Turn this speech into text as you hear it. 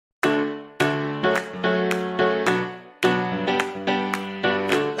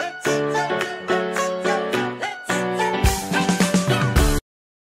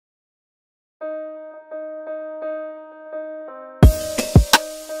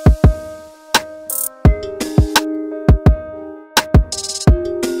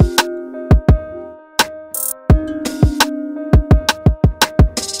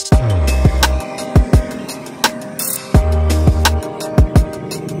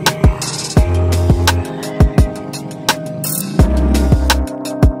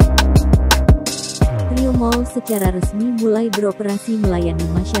secara resmi mulai beroperasi melayani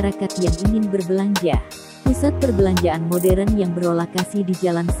masyarakat yang ingin berbelanja. Pusat perbelanjaan modern yang berlokasi di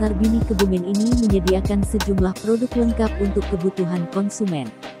Jalan Sarbini Kebumen ini menyediakan sejumlah produk lengkap untuk kebutuhan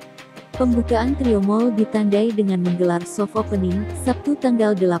konsumen. Pembukaan Trio Mall ditandai dengan menggelar soft opening, Sabtu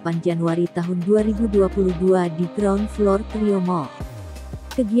tanggal 8 Januari tahun 2022 di ground floor Trio Mall.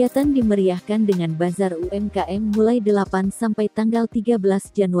 Kegiatan dimeriahkan dengan bazar UMKM mulai 8 sampai tanggal 13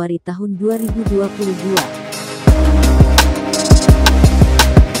 Januari tahun 2022.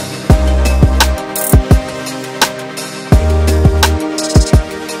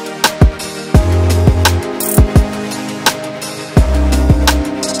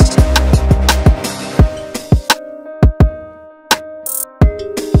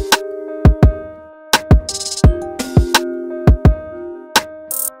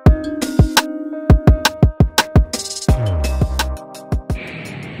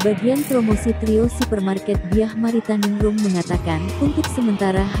 Bagian promosi Trio Supermarket Biah Maritaningrum mengatakan, untuk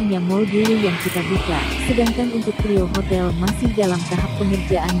sementara hanya mall dulu yang kita buka, sedangkan untuk Trio Hotel masih dalam tahap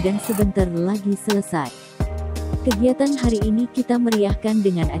pengerjaan dan sebentar lagi selesai. Kegiatan hari ini kita meriahkan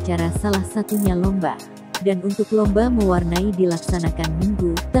dengan acara salah satunya lomba. Dan untuk lomba mewarnai dilaksanakan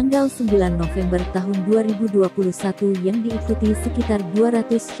Minggu, tanggal 9 November tahun 2021 yang diikuti sekitar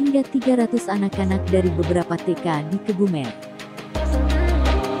 200 hingga 300 anak-anak dari beberapa TK di Kebumen.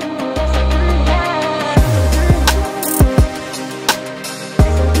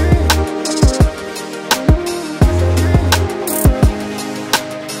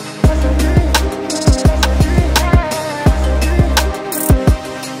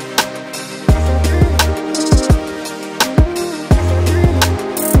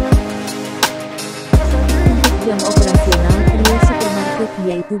 Jam operasional Trio Supermarket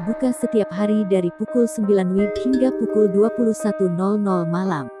yaitu buka setiap hari dari pukul 9 WIB hingga pukul 21.00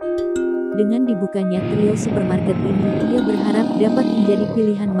 malam. Dengan dibukanya Trio Supermarket ini, ia berharap dapat menjadi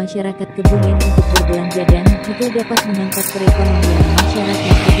pilihan masyarakat Kebumen untuk berbelanja dan juga dapat mengangkat perekonomian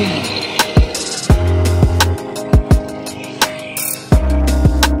masyarakat.